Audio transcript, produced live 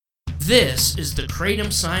This is the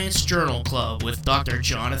Kratom Science Journal Club with Dr.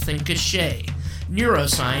 Jonathan Cachet,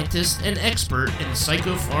 neuroscientist and expert in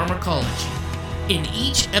psychopharmacology. In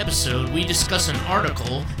each episode, we discuss an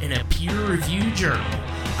article in a peer-reviewed journal.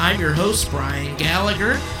 I'm your host, Brian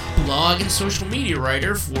Gallagher, blog and social media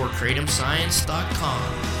writer for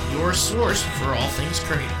KratomScience.com, your source for all things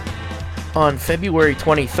Kratom. On February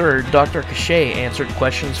 23rd, Dr. Cachet answered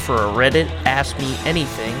questions for a Reddit Ask Me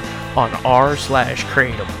Anything on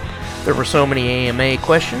r/Kratom. There were so many AMA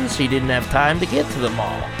questions, he didn't have time to get to them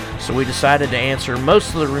all, so we decided to answer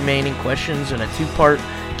most of the remaining questions in a two-part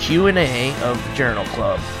Q&A of the Journal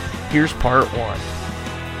Club. Here's part one.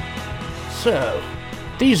 So,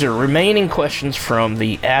 these are remaining questions from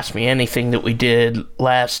the Ask Me Anything that we did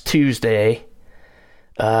last Tuesday.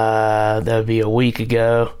 That would be a week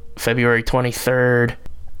ago, February 23rd.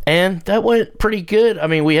 And that went pretty good. I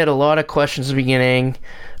mean, we had a lot of questions at the beginning.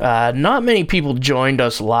 Not many people joined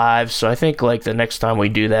us live, so I think the next time we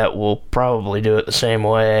do that, we'll probably do it the same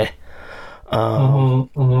way.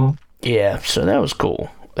 Yeah, so that was cool.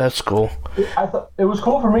 That's cool. I thought it was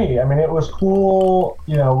cool for me. I mean, it was cool.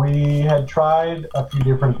 You know, we had tried a few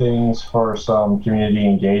different things for some community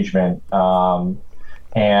engagement.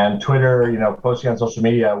 And Twitter, posting on social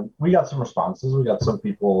media, we got some responses. We got some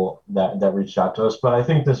people that reached out to us. But I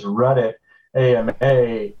think this Reddit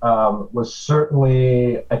AMA was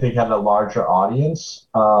certainly, I think, had a larger audience.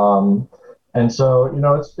 And so,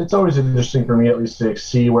 it's always interesting for me, at least, to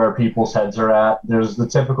see where people's heads are at. There's the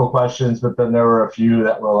typical questions, but then there were a few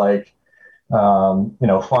that were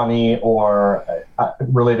funny or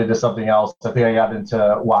related to something else. I think I got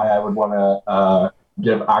into why I would want to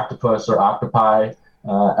give octopus or octopi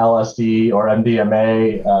LSD or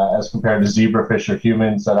MDMA as compared to zebrafish or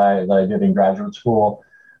humans that I did in graduate school.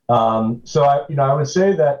 So I would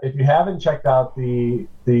say that if you haven't checked out the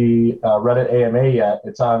Reddit AMA yet,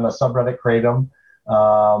 it's on the subreddit Kratom,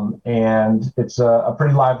 and it's a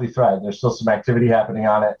pretty lively thread. There's still some activity happening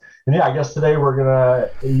on it. And yeah, I guess today we're gonna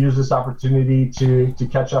use this opportunity to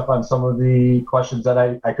catch up on some of the questions that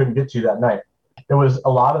I couldn't get to that night. It was a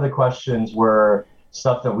lot of the questions were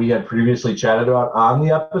stuff that we had previously chatted about on the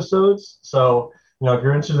episodes. So, if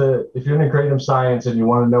you're into Kratom science and you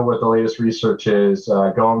want to know what the latest research is,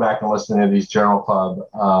 going back and listening to these Journal Club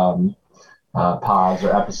pods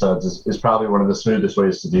or episodes is probably one of the smoothest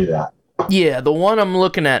ways to do that. Yeah, the one I'm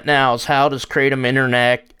looking at now is how does Kratom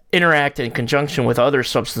interact in conjunction with other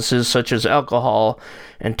substances such as alcohol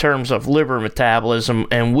in terms of liver metabolism,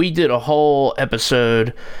 and we did a whole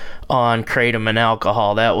episode on Kratom and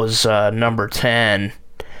alcohol. That was number 10,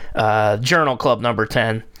 Journal Club number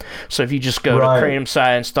 10. So if you just go to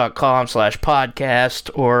kratomscience.com/podcast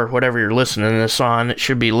or whatever you're listening to this on, it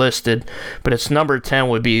should be listed, but it's number 10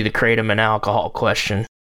 would be the Kratom and alcohol question.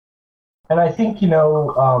 And I think,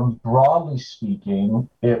 broadly speaking,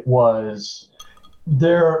 it was,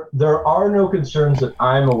 there are no concerns that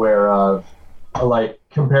I'm aware of,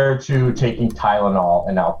 compared to taking Tylenol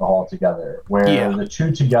and alcohol together, where the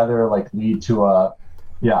two together lead to a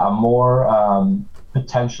more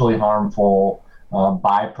potentially harmful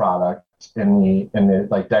byproduct in the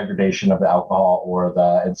degradation of the alcohol or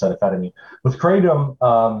the acetaminophen. With Kratom,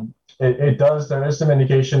 there is some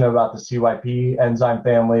indication about the CYP enzyme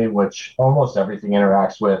family, which almost everything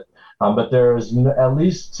interacts with, but there's at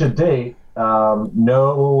least to date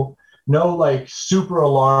no super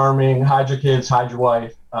alarming hide your kids, hide your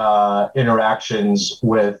wife interactions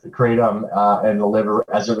with Kratom and the liver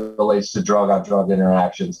as it relates to drug-on-drug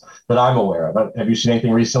interactions that I'm aware of. Have you seen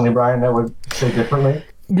anything recently, Brian, that would say differently?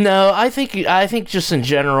 No, I think just in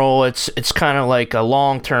general, it's kind of like a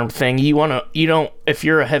long-term thing. If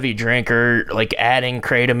you're a heavy drinker, adding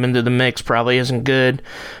Kratom into the mix probably isn't good.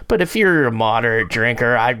 But if you're a moderate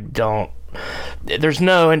drinker, there's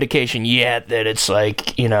no indication yet that it's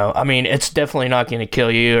it's definitely not going to kill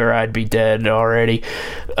you or I'd be dead already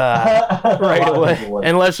right away,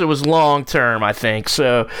 unless it was long term, I think.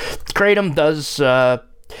 So Kratom does, I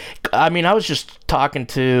was just talking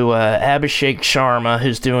to Abhishek Sharma,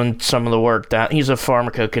 who's doing some of the work he's a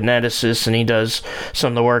pharmacokineticist and he does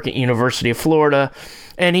some of the work at University of Florida.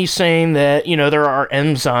 And he's saying that, there are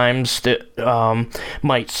enzymes that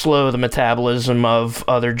might slow the metabolism of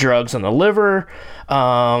other drugs in the liver.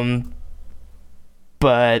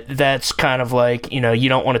 But that's kind of you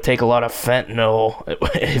don't want to take a lot of fentanyl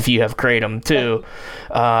if you have Kratom, too.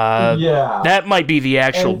 That might be the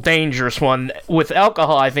actual dangerous one. With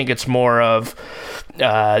alcohol, I think it's more of,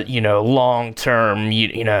 long-term.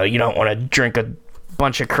 You don't want to drink a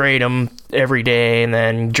bunch of kratom every day and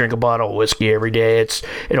then drink a bottle of whiskey every day,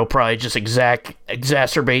 it'll probably just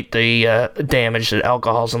exacerbate the damage that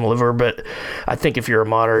alcohol's in the liver. But I think if you're a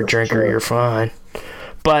moderate drinker, you're fine.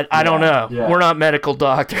 But I don't know. Yeah. We're not medical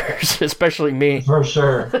doctors, especially me. For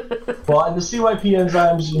sure. Well, and the CYP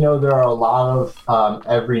enzymes, there are a lot of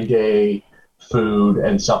everyday food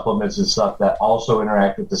and supplements and stuff that also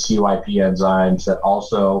interact with the CYP enzymes that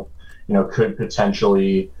also, could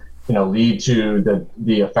potentially, lead to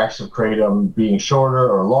the effects of kratom being shorter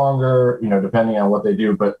or longer, depending on what they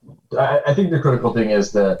do. But I think the critical thing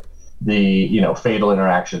is the fatal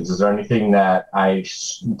interactions. Is there anything that I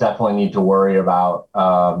definitely need to worry about?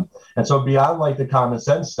 And so beyond like the common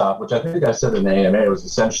sense stuff, which I think I said in the AMA, was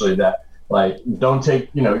essentially that, like, don't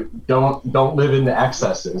live in the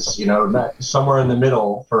excesses, somewhere in the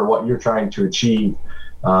middle for what you're trying to achieve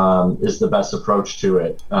is the best approach to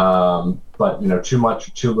it. But, too much,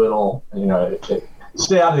 or too little,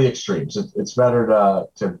 stay out of the extremes. It's better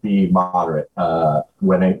to be moderate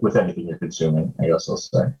with anything you're consuming, I guess I'll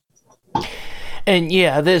say. And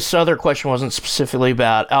yeah, this other question wasn't specifically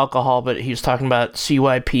about alcohol, but he was talking about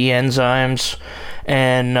CYP enzymes.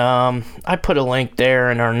 And I put a link there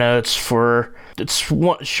in our notes for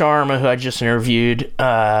Sharma, who I just interviewed.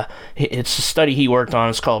 It's a study he worked on.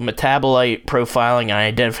 It's called Metabolite Profiling and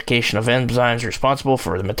Identification of Enzymes Responsible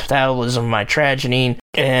for the Metabolism of Mitragynine.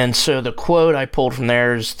 And so the quote I pulled from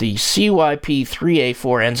there is, the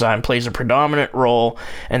CYP3A4 enzyme plays a predominant role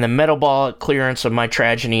in the metabolic clearance of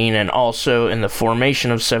mitragynine and also in the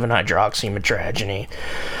formation of 7-hydroxymitragynine.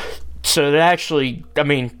 So that actually,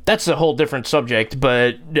 that's a whole different subject,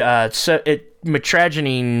 but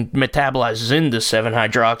mitragynine metabolizes into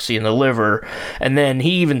 7-hydroxy in the liver, and then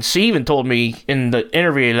he even told me in the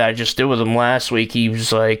interview that I just did with him last week, he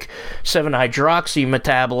was like, 7-hydroxy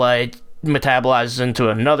metabolizes into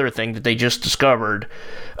another thing that they just discovered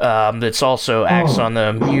that's also acts on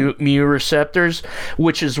the mu receptors,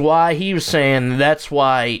 which is why he was saying that's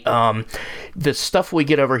why the stuff we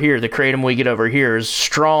get over here, the kratom we get over here, is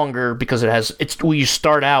stronger because we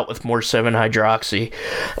start out with more 7-hydroxy,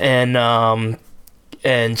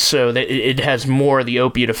 and so that it has more of the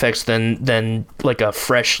opiate effects than like a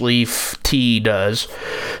fresh leaf tea does.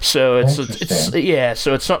 So it's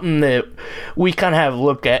something that we kind of have a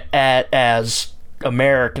look at as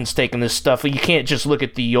Americans taking this stuff. You can't just look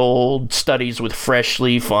at the old studies with fresh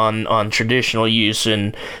leaf on traditional use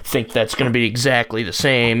and think that's going to be exactly the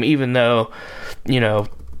same, even though,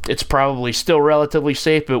 it's probably still relatively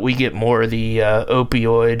safe, but we get more of the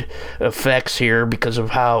opioid effects here because of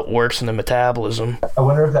how it works in the metabolism. I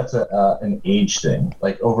wonder if that's an age thing.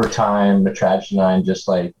 Like, over time, mitragynine just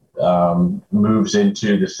moves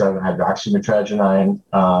into the 7-hydroxymitragynine.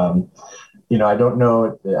 I don't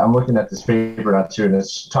know. I'm looking at this paper now too, and it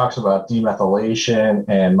talks about demethylation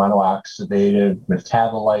and monooxidative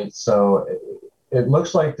metabolites. So it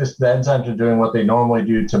looks like the enzymes are doing what they normally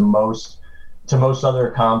do to most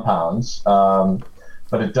other compounds,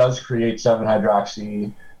 but it does create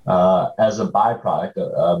 7-hydroxy as a byproduct,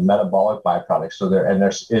 a metabolic byproduct. So there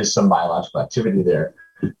is some biological activity there.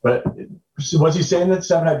 But was he saying that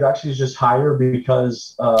 7-hydroxy is just higher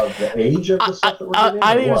because of the age of the stuff that we're getting?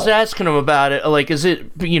 I was asking him about it. Like, is it,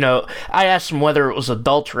 I asked him whether it was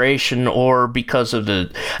adulteration or because of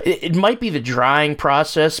it might be the drying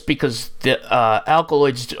process, because the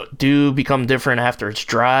alkaloids do become different after it's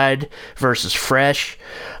dried versus fresh.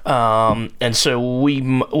 And so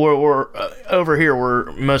we're over here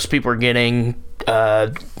where most people are getting,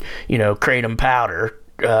 kratom powder.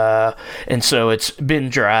 And so it's been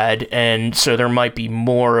dried, and so there might be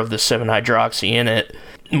more of the 7-hydroxy in it.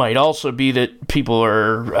 Might also be that people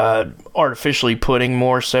are artificially putting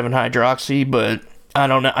more 7-hydroxy, but I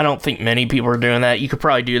don't know. I don't think many people are doing that. You could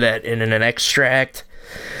probably do that in an extract.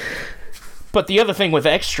 But the other thing with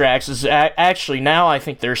extracts is actually now I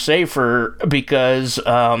think they're safer because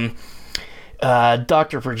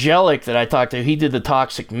Dr. Pergelic that I talked to, he did the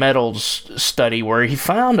toxic metals study where he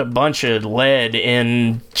found a bunch of lead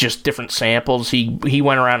in just different samples. He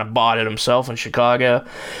went around and bought it himself in Chicago,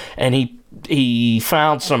 and he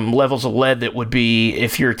found some levels of lead that would be,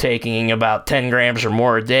 if you're taking about 10 grams or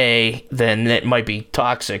more a day, then it might be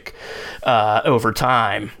toxic over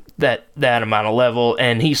time. That amount of level.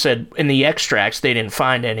 And he said in the extracts they didn't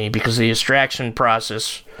find any because the extraction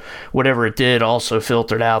process, whatever it did, also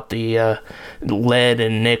filtered out the lead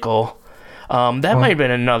and nickel. That might have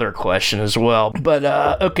been another question as well.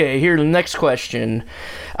 But okay, here, the next question.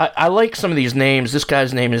 I like some of these names. This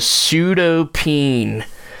guy's name is Pseudopeen.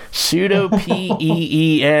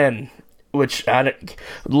 Pseudopeen. which would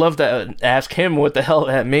love to ask him what the hell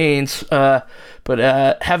that means. But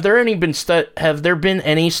have there been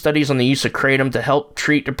any studies on the use of kratom to help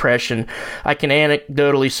treat depression? I can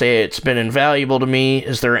anecdotally say it's been invaluable to me.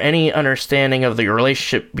 Is there any understanding of the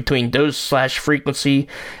relationship between dose/frequency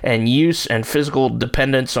and use and physical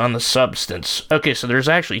dependence on the substance? Okay, so there's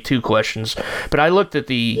actually two questions, but I looked at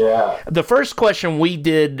the first question we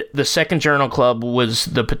did. The second journal club was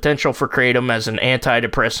the potential for kratom as an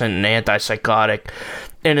antidepressant and antipsychotic.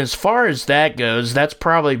 And as far as that goes, that's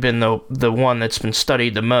probably been the one that's been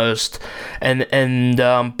studied the most,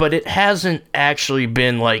 but it hasn't actually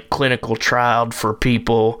been like clinical trialed for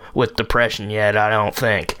people with depression yet, I don't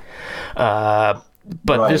think.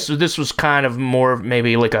 But right. This was kind of more of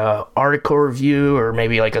maybe like a article review or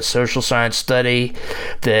maybe like a social science study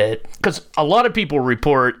because a lot of people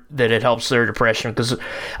report that it helps their depression, because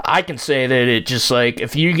I can say that it just like,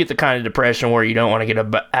 if you get the kind of depression where you don't want to get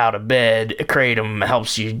out of bed, kratom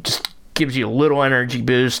helps you, just gives you a little energy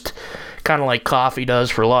boost, kind of like coffee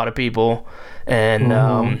does for a lot of people. And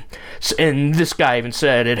and this guy even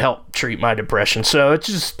said it helped treat my depression. So it's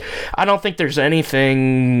just, I don't think there's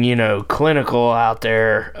anything, clinical out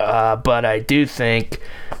there. But I do think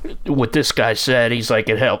what this guy said, he's like,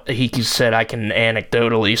 it helped. He said I can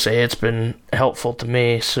anecdotally say it's been helpful to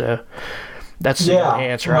me. So that's the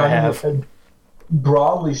answer I have.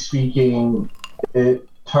 Broadly speaking, it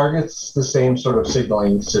targets the same sort of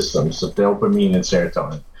signaling systems of dopamine and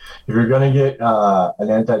serotonin. If you're going to get an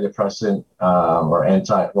antidepressant or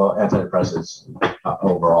antidepressants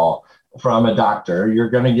overall from a doctor,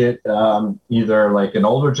 you're going to get either like an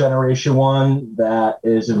older generation one that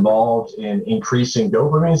is involved in increasing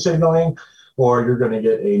dopamine signaling, or you're going to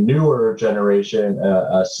get a newer generation,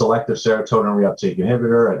 a selective serotonin reuptake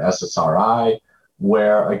inhibitor, an SSRI,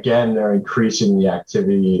 where, again, they're increasing the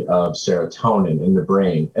activity of serotonin in the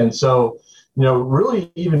brain. And so,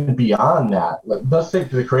 really even beyond that, let's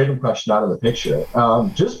take the kratom question out of the picture.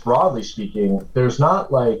 Just broadly speaking, there's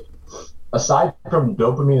not like, aside from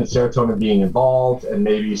dopamine and serotonin being involved and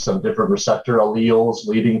maybe some different receptor alleles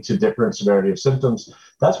leading to different severity of symptoms,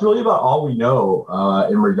 that's really about all we know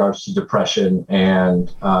in regards to depression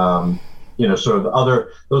and sort of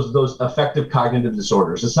other those affective cognitive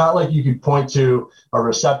disorders. It's not like you could point to a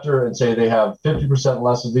receptor and say they have 50%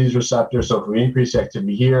 less of these receptors, so if we increase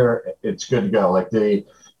activity here, it's good to go. Like the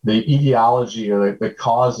etiology or the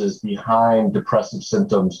causes behind depressive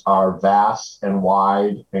symptoms are vast and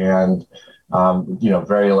wide, and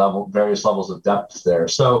various levels of depth there.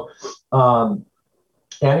 So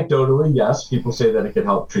anecdotally, yes, people say that it can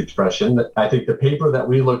help treat depression. I think the paper that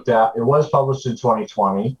we looked at, it was published in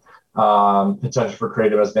 2020. Potential for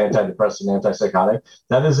kratom as an antidepressant, antipsychotic.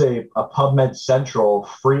 That is a PubMed Central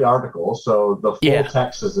free article, so the full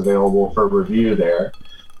text is available for review there.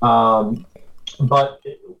 But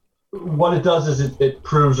what it does is it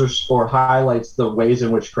proves or highlights the ways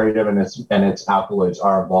in which kratom and its alkaloids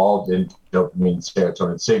are involved in dopamine,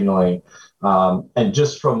 serotonin signaling. And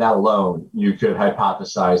just from that alone, you could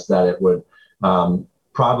hypothesize that it would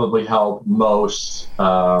probably help most,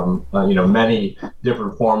 many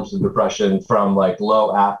different forms of depression, from like low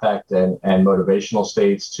affect and motivational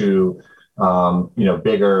states to,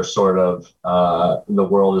 bigger sort of the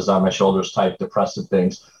world is on my shoulders type depressive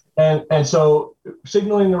things. And so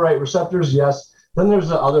signaling the right receptors, yes. Then there's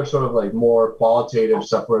the other sort of like more qualitative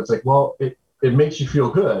stuff where it's like, well, it makes you feel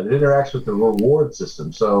good. It interacts with the reward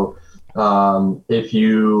system. So if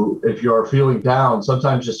you're feeling down,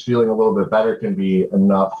 sometimes just feeling a little bit better can be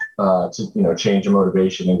enough to change your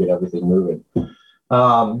motivation and get everything moving.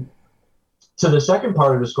 To the second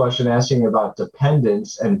part of this question, asking about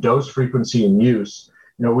dependence and dose frequency and use,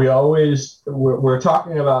 we're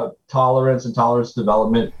talking about tolerance and tolerance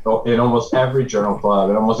development in almost every journal club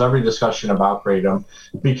and almost every discussion about kratom,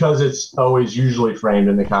 because it's always usually framed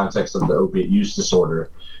in the context of the opiate use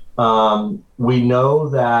disorder. We know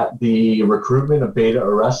that the recruitment of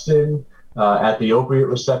beta-arrestin at the opiate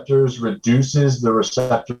receptors reduces the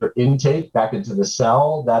receptor intake back into the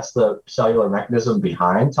cell. That's the cellular mechanism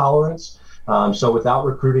behind tolerance. So without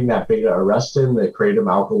recruiting that beta-arrestin, the kratom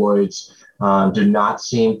alkaloids do not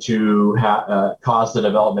seem to cause the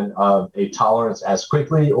development of a tolerance as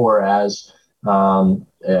quickly or as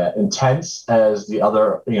intense as the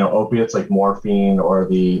other opiates like morphine or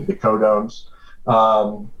the codones.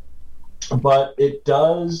 But it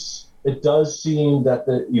does seem that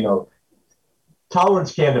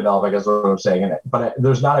tolerance can develop, I guess is what I'm saying. But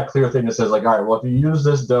there's not a clear thing that says like, all right, well, if you use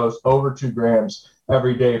this dose over 2 grams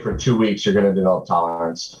every day for 2 weeks, you're going to develop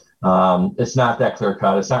tolerance. It's not that clear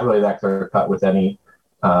cut. It's not really that clear cut with any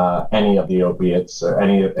of the opiates or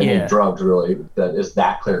any drugs really that is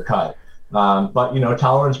that clear cut. But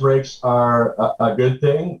tolerance breaks are a good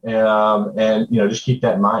thing, and just keep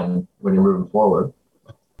that in mind when you're moving forward.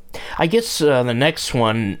 I guess the next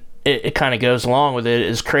one, it kind of goes along with it,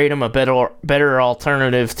 is kratom a better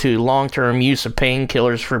alternative to long-term use of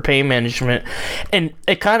painkillers for pain management? And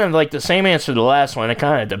it kind of like the same answer to the last one. It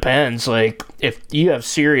kind of depends. Like if you have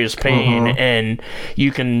serious pain and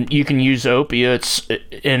you can use opiates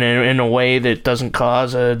in a way that doesn't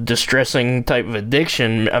cause a distressing type of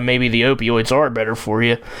addiction, maybe the opioids are better for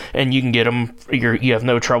you, and you can get them. You have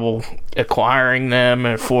no trouble acquiring them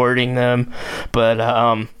and affording them,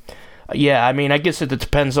 but yeah, I mean, I guess it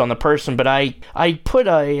depends on the person, but I put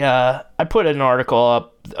an article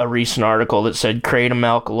up, a recent article that said kratom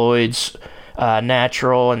alkaloids,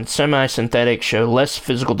 natural and semi-synthetic, show less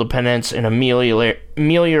physical dependence and ameliorate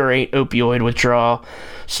opioid withdrawal.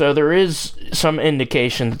 So there is some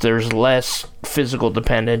indication that there's less physical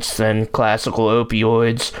dependence than classical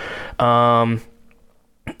opioids.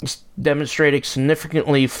 Demonstrating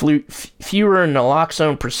significantly fewer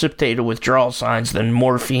naloxone precipitated withdrawal signs than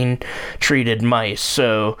morphine treated mice.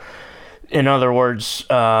 So in other words,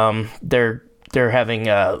 they're having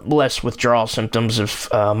less withdrawal symptoms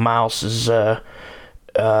if mouse is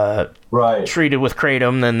treated with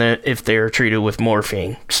kratom than if they're treated with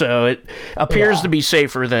morphine. So it appears to be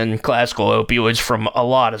safer than classical opioids from a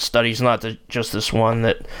lot of studies, not just this one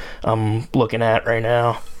that I'm looking at right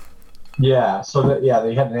now. Yeah, so they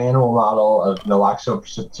had an animal model of naloxone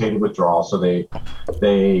precipitated withdrawal. So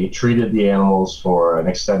they treated the animals for an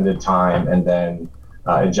extended time and then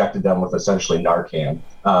injected them with essentially Narcan.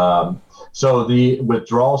 So the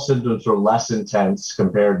withdrawal symptoms were less intense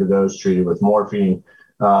compared to those treated with morphine.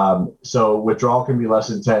 So withdrawal can be less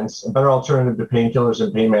intense, a better alternative to painkillers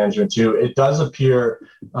and pain management too. It does appear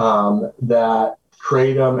that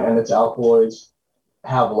kratom and its alkaloids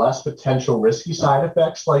have less potential risky side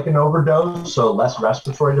effects like an overdose, so less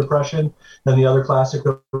respiratory depression than the other classic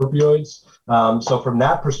opioids. So from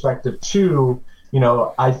that perspective too,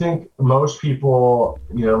 I think most people,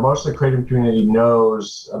 most of the kratom community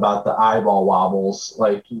knows about the eyeball wobbles.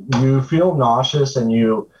 Like you feel nauseous and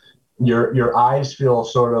your eyes feel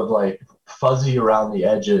sort of like fuzzy around the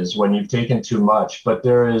edges when you've taken too much, but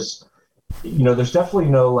there's definitely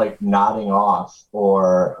no like nodding off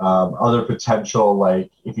or other potential, like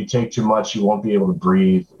if you take too much, you won't be able to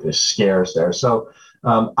breathe scares there. So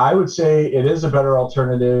I would say it is a better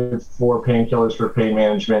alternative for painkillers for pain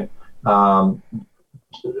management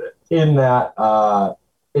in that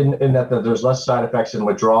there's less side effects and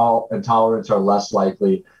withdrawal and tolerance are less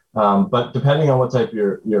likely. But depending on what type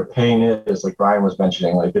your pain is, like Brian was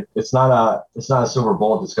mentioning, like it's not a silver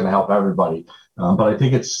bullet that's going to help everybody. But I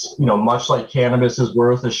think it's, much like cannabis is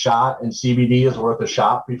worth a shot and CBD is worth a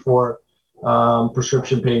shot before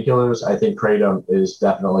prescription painkillers, I think kratom is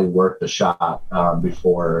definitely worth the shot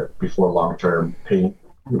before long-term pain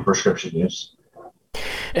prescription use.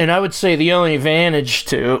 And I would say the only advantage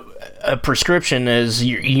to a prescription is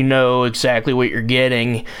you know exactly what you're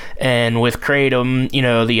getting. And with kratom,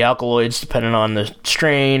 the alkaloids, depending on the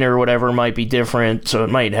strain or whatever, might be different. So it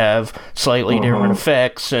might have slightly different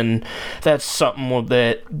effects. And that's something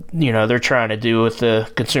that, they're trying to do with the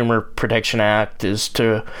Consumer Protection Act, is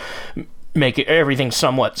to make everything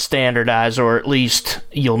somewhat standardized, or at least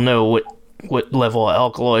you'll know what level of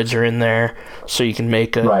alkaloids are in there so you can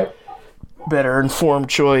make a better informed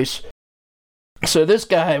choice. So this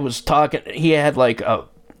guy was talking, he had like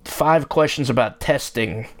 5 questions about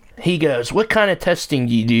testing. He goes, what kind of testing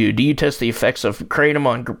do you do? Do you test the effects of kratom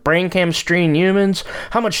on brain chemistry in humans?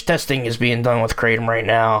 How much testing is being done with kratom right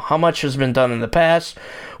now? How much has been done in the past?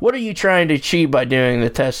 What are you trying to achieve by doing the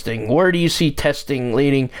testing? Where do you see testing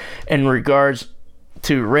leading in regards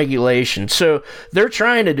to regulation? So they're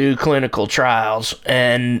trying to do clinical trials,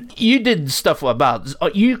 and you did stuff about,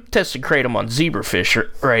 you tested kratom on zebrafish,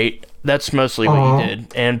 right? That's mostly what you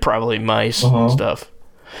did, and probably mice and stuff.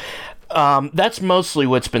 That's mostly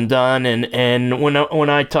what's been done, and when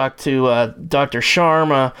I talked to Dr.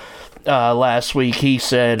 Sharma last week, he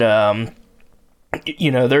said,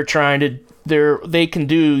 they're trying to, they can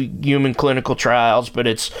do human clinical trials, but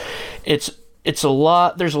it's a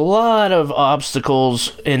lot. There's a lot of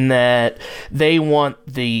obstacles in that they want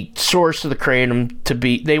the source of the kratom to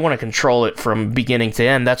be. They want to control it from beginning to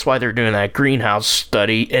end. That's why they're doing that greenhouse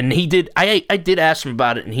study. And he did. I did ask him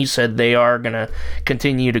about it, and he said they are gonna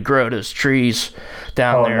continue to grow those trees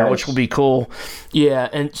down there, nice. Which will be cool. Yeah,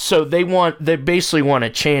 and so they basically want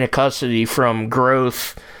a chain of custody from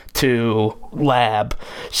growth to lab,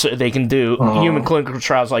 so they can do human clinical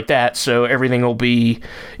trials like that. So everything will be,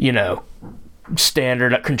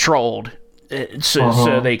 standard controlled.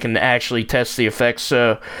 so they can actually test the effects.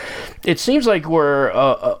 So it seems like we're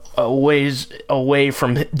a ways away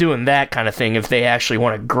from doing that kind of thing if they actually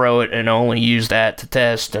want to grow it and only use that to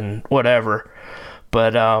test and whatever.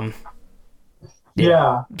 But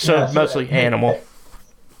so mostly animal.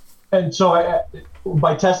 And so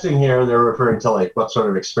by testing here, they're referring to like what sort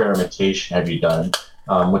of experimentation have you done,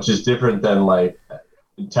 which is different than like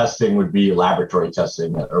testing would be laboratory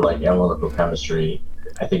testing or like analytical chemistry,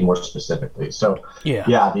 I think more specifically. So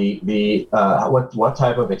the what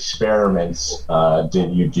type of experiments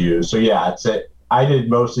did you do? So I did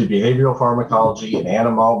mostly behavioral pharmacology in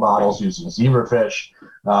animal models using zebrafish.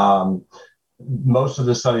 Most of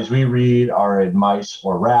the studies we read are in mice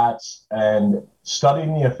or rats, and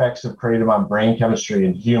studying the effects of kratom on brain chemistry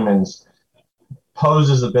in humans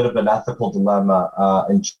poses a bit of an ethical dilemma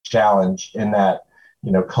and challenge in that,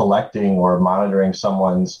 collecting or monitoring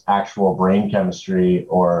someone's actual brain chemistry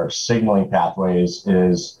or signaling pathways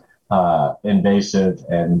is invasive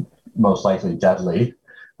and most likely deadly.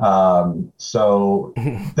 So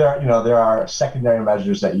there are secondary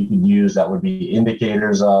measures that you can use that would be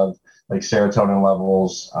indicators of like serotonin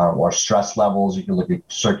levels or stress levels. You can look at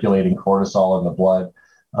circulating cortisol in the blood,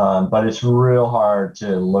 but it's real hard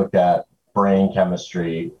to look at brain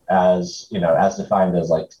chemistry as defined as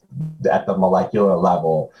like at the molecular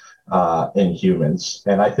level in humans.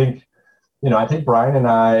 And I think Brian and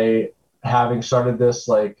I, having started this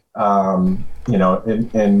in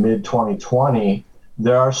mid 2020,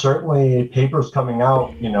 there are certainly papers coming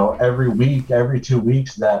out, every week, every 2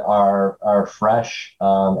 weeks that are fresh,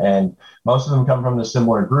 and most of them come from the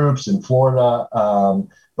similar groups in Florida.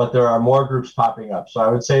 But there are more groups popping up. So I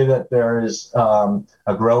would say that there is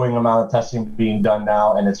a growing amount of testing being done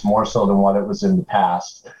now, and it's more so than what it was in the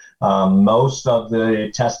past. Most of the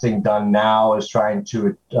testing done now is trying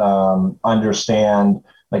to understand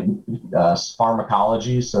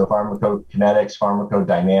pharmacology, so pharmacokinetics,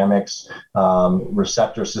 pharmacodynamics,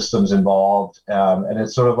 receptor systems involved, and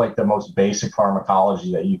it's sort of like the most basic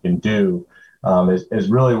pharmacology that you can do. Is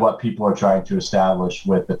really what people are trying to establish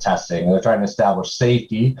with the testing. And they're trying to establish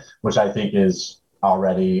safety, which I think is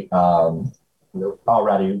already well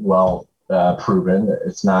proven.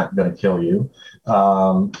 It's not going to kill you.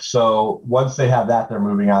 So once they have that, they're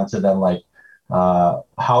moving on to then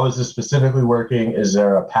how is this specifically working? Is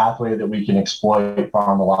there a pathway that we can exploit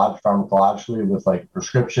pharmacologically with like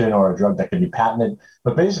prescription or a drug that can be patented?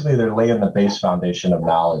 But basically, they're laying the base foundation of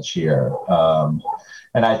knowledge here.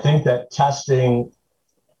 And I think that testing,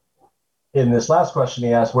 in this last question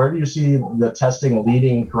he asked, where do you see the testing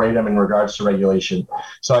leading kratom in regards to regulation?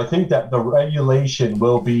 So I think that the regulation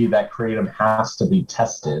will be that kratom has to be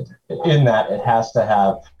tested, in that it has to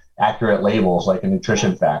have accurate labels like a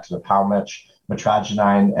nutrition facts of how much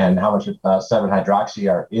metragenine and how much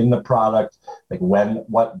 7-hydroxy are in the product, like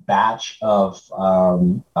what batch of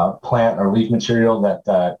plant or leaf material that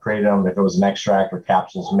kratom, if it was an extract or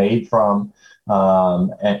capsules, made from,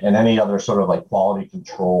 and any other sort of like quality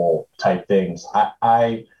control type things.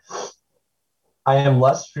 I am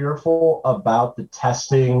less fearful about the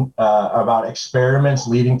testing, about experiments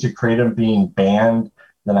leading to kratom being banned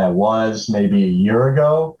than I was maybe a year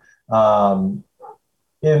ago,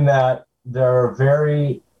 in that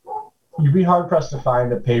you'd be hard pressed to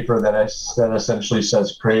find a paper that essentially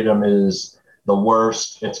says kratom is the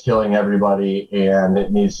worst, it's killing everybody, and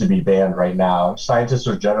it needs to be banned right now. Scientists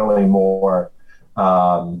are generally more,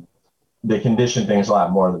 they condition things a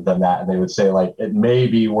lot more than that. And they would say like, it may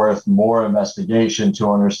be worth more investigation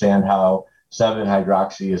to understand how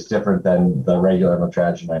 7-hydroxy is different than the regular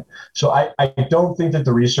metragenine. So I don't think that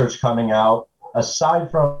the research coming out, aside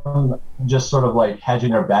from just sort of like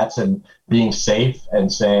hedging their bets and being safe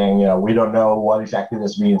and saying, we don't know what exactly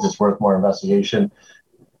this means, it's worth more investigation,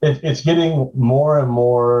 it's getting more and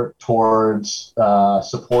more towards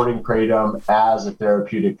supporting kratom as a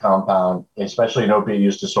therapeutic compound, especially in opiate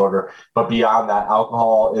use disorder. But beyond that,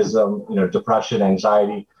 alcoholism, depression,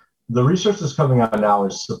 anxiety, the research that's coming out now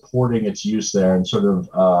is supporting its use there and sort of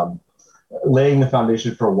laying the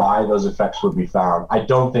foundation for why those effects would be found. I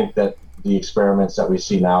don't think that the experiments that we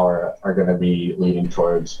see now are going to be leading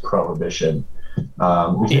towards prohibition.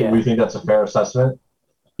 We think that's a fair assessment.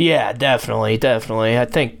 Yeah, definitely. I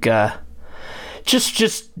think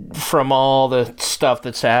just from all the stuff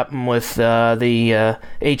that's happened with the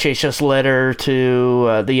HHS letter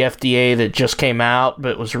to the FDA that just came out,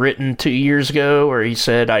 but was written 2 years ago, where he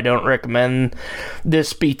said, I don't recommend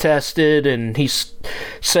this be tested, and he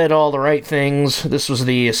said all the right things. This was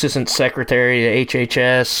the Assistant Secretary to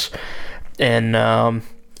HHS, and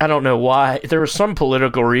I don't know why. There was some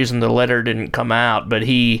political reason the letter didn't come out, but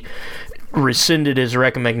he rescinded his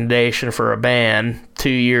recommendation for a ban 2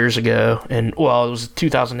 years ago, and well, it was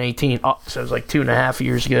 2018, so it was like 2.5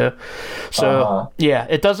 years ago. So yeah,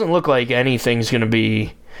 it doesn't look like anything's going to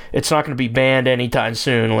be. It's not going to be banned anytime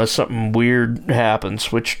soon unless something weird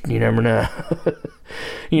happens, which you never know.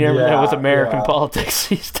 You never know with American politics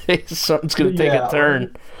these days. Something's going to take a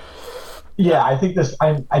turn. Yeah, I think this.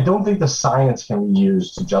 I don't think the science can be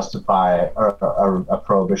used to justify a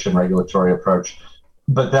prohibition regulatory approach,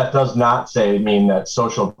 but that does not mean that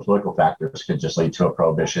social and political factors could just lead to a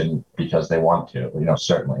prohibition because they want to.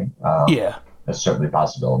 Certainly. That's certainly a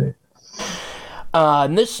possibility.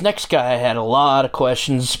 And this next guy had a lot of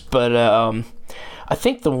questions, but I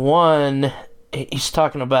think the one he's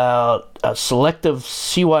talking about a selective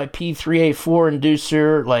CYP3A4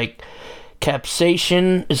 inducer, like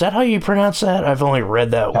capsaicin. Is that how you pronounce that? I've only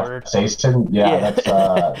read that word. Capsaicin? Yeah.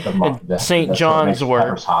 That's St. John's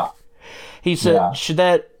word. He said, should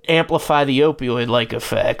that amplify the opioid-like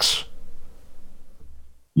effects?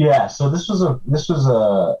 Yeah, so this was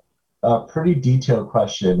a pretty detailed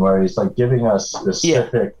question where he's like giving us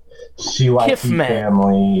specific CYP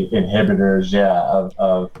family inhibitors,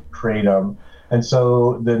 of kratom. And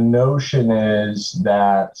so the notion is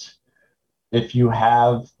that if you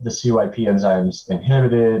have the CYP enzymes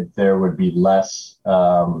inhibited, there would be less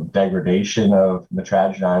degradation of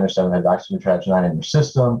mitragynine or 7-hydroxymitragynine in your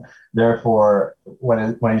system. Therefore,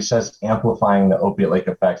 when he says amplifying the opiate-like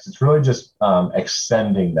effects, it's really just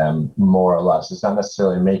extending them more or less. It's not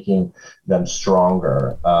necessarily making them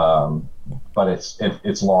stronger, but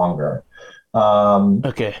it's longer.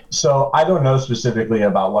 Okay. So I don't know specifically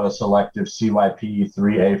about what a selective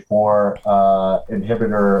CYP3A4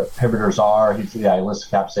 inhibitors are. I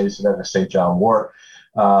list capsaicin and a St. John wort.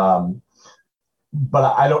 But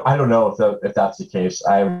I don't know if that's the case.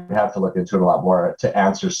 I have to look into it a lot more to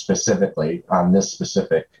answer specifically on this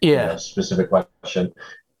specific question.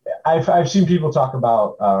 I've seen people talk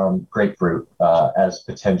about grapefruit as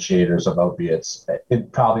potentiators of opiates.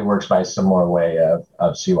 It probably works by a similar way of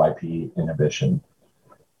CYP inhibition.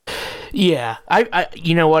 Yeah, I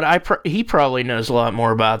you know what? He probably knows a lot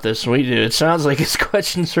more about this than we do. It sounds like his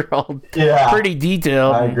questions are all pretty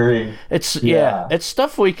detailed. I agree. It's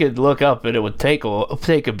stuff we could look up, and it would take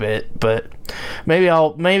a bit. But maybe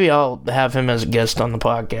I'll have him as a guest on the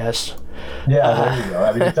podcast. Yeah, there you go.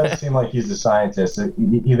 I mean, it does seem like he's a scientist.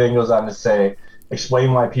 He then goes on to say,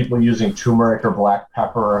 explain why people using turmeric or black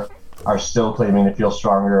pepper are still claiming to feel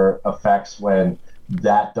stronger effects when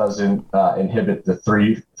that doesn't inhibit the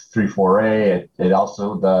 3,4-A. It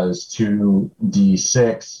also does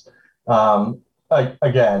 2D6.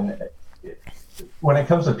 Again, when it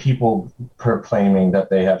comes to people proclaiming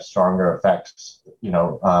that they have stronger effects,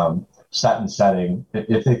 set and setting,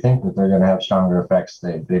 if they think that they're going to have stronger effects,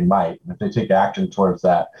 they might. If they take action towards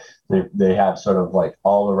that, they have sort of like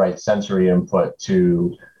all the right sensory input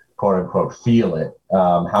to quote unquote feel it.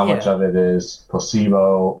 How much of it is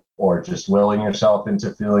placebo or just willing yourself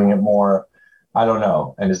into feeling it more? I don't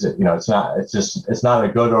know. And is it, it's not a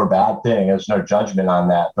good or bad thing. There's no judgment on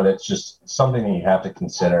that, but it's just something that you have to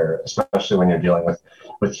consider, especially when you're dealing with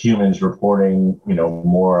humans reporting,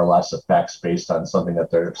 more or less effects based on something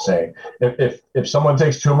that they're saying. If someone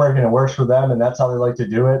takes turmeric and it works for them and that's how they like to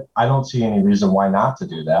do it, I don't see any reason why not to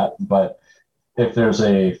do that. But if there's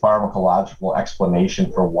a pharmacological explanation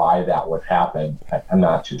for why that would happen, I'm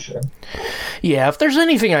not too sure. Yeah, if there's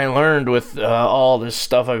anything I learned with all this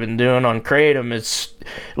stuff I've been doing on Kratom, it's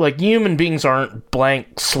like human beings aren't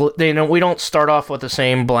blank. We don't start off with the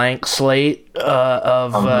same blank slate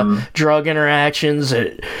of drug interactions.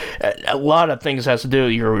 A lot of things has to do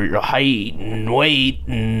with your height and weight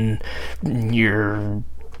and your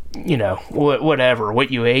whatever,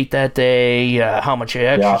 what you ate that day, how much you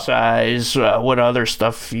exercise, what other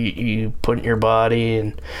stuff you put in your body,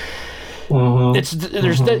 and you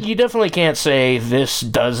definitely can't say this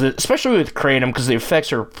does it, especially with kratom, because the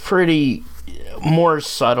effects are pretty more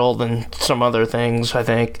subtle than some other things, I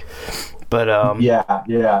think. But he does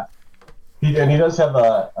have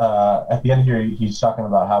at the end here, he's talking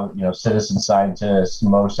about how citizen scientists,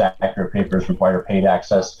 most accurate papers require paid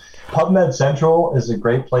access. PubMed Central is a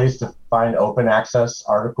great place to find open access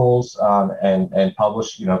articles and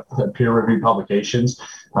publish peer-reviewed publications.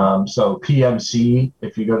 So PMC,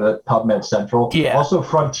 if you go to PubMed Central, also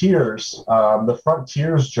Frontiers, the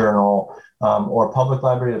Frontiers Journal or Public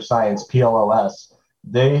Library of Science, PLOS.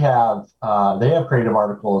 They have kratom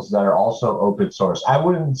articles that are also open source. I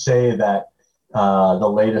wouldn't say that the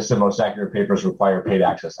latest and most accurate papers require paid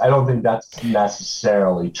access. I don't think that's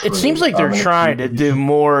necessarily true. It seems like they're trying to do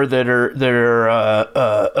more that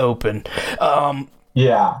are open. And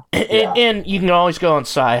you can always go on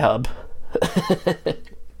Sci-Hub.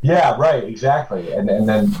 Yeah, right, exactly. And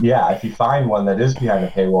then yeah, if you find one that is behind a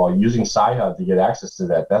paywall, using Sci-Hub to get access to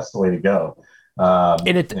that, that's the way to go.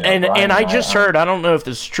 And Brian I and I just heard, I don't know if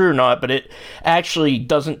this is true or not, but it actually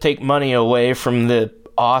doesn't take money away from the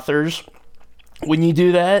authors. When you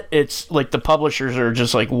do that, it's like the publishers are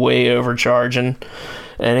just like way overcharging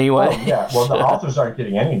anyway. Oh yeah, well the authors aren't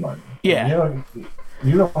getting any money. Yeah.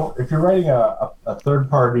 You know, if you're writing a third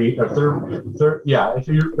party, if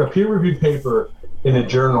you're a peer reviewed paper in a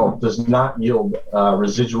journal does not yield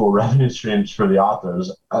residual revenue streams for the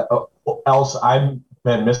authors, else I've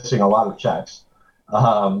been missing a lot of checks.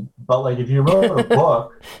 But like if you wrote a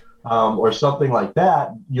book or something like that,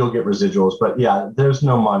 you'll get residuals. But yeah, there's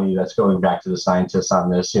no money that's going back to the scientists on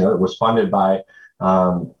this. You know, it was funded by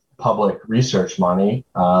public research money,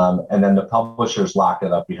 and then the publishers lock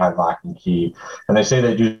it up behind lock and key. And they say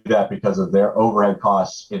they do that because of their overhead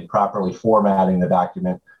costs in properly formatting the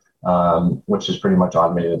document, which is pretty much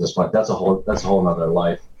automated at this point. That's a whole nother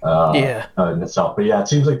life in itself. But yeah, it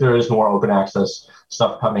seems like there is more open access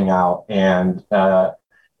stuff coming out, and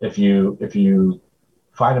if you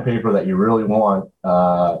find a paper that you really want,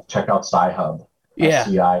 check out Sci-Hub. Yeah.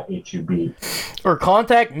 CIHUB. Or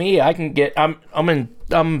contact me. I can get. I'm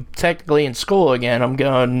technically in school again. I'm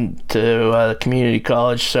going to community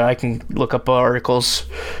college, so I can look up articles.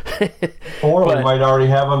 Or we might already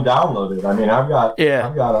have them downloaded. I mean, I've got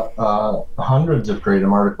hundreds of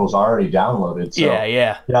Kratom articles already downloaded. So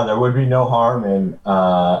yeah. There would be no harm in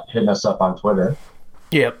hitting us up on Twitter.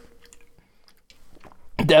 Yep.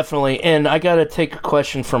 Definitely. And I got to take a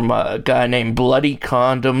question from a guy named Bloody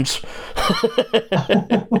Condoms.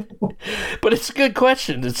 But it's a good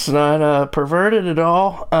question. It's not perverted at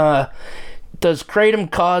all. Does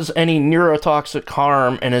Kratom cause any neurotoxic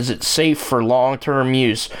harm, and is it safe for long-term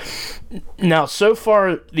use? Now, so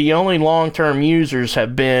far, the only long-term users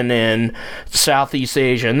have been in Southeast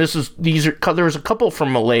Asia, and there was a couple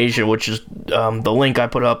from Malaysia, which is the link I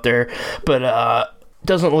put up there, but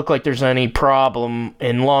doesn't look like there's any problem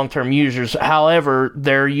in long-term users. However,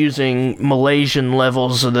 they're using Malaysian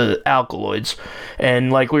levels of the alkaloids.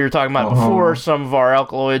 And like we were talking about before, some of our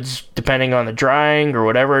alkaloids, depending on the drying or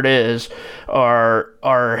whatever it is,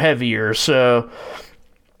 are heavier. So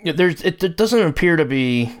it doesn't appear to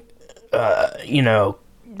be,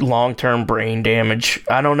 long-term brain damage.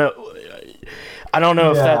 I don't know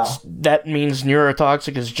if that means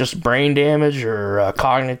neurotoxic is just brain damage or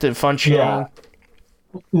cognitive functioning. Yeah.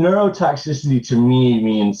 Neurotoxicity to me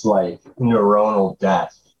means like neuronal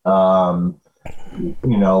death.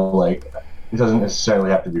 Like it doesn't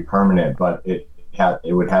necessarily have to be permanent, but it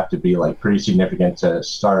would have to be like pretty significant to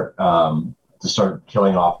start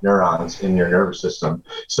killing off neurons in your nervous system.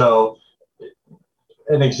 So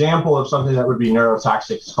an example of something that would be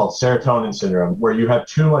neurotoxic is called serotonin syndrome, where you have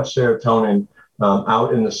too much serotonin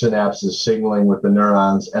out in the synapses signaling with the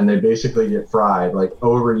neurons, and they basically get fried, like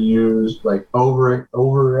overused, like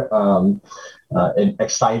and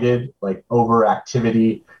excited, like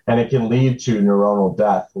overactivity, and it can lead to neuronal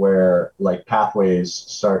death where like pathways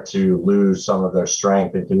start to lose some of their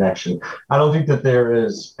strength and connection. I don't think that there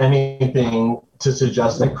is anything to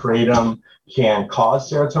suggest that Kratom can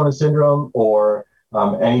cause serotonin syndrome or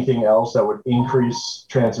anything else that would increase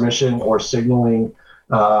transmission or signaling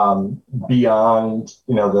beyond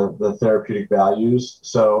the therapeutic values.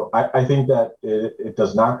 So I think that it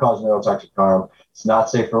does not cause neurotoxic harm. It's not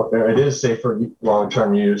safe it is safe for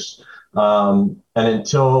long-term use. And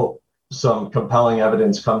until some compelling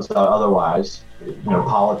evidence comes out otherwise,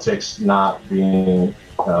 politics not being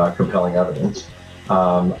compelling evidence,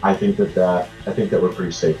 I think that we're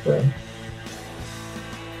pretty safe there.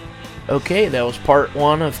 Okay, that was part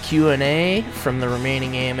 1 of Q&A from the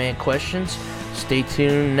remaining AMA questions. Stay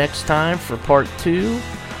tuned next time for part 2.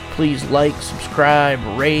 Please like, subscribe,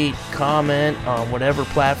 rate, comment on whatever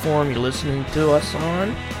platform you're listening to us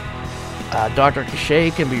on. Dr.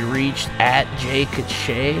 Cachet can be reached at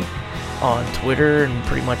jcachet on Twitter and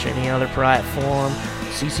pretty much any other platform.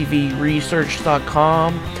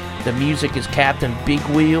 ccvresearch.com. The music is Captain Big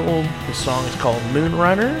Wheel. The song is called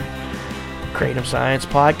Moonrunner. Kratom Science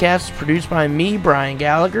Podcast is produced by me, Brian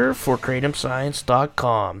Gallagher, for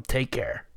KratomScience.com. Take care.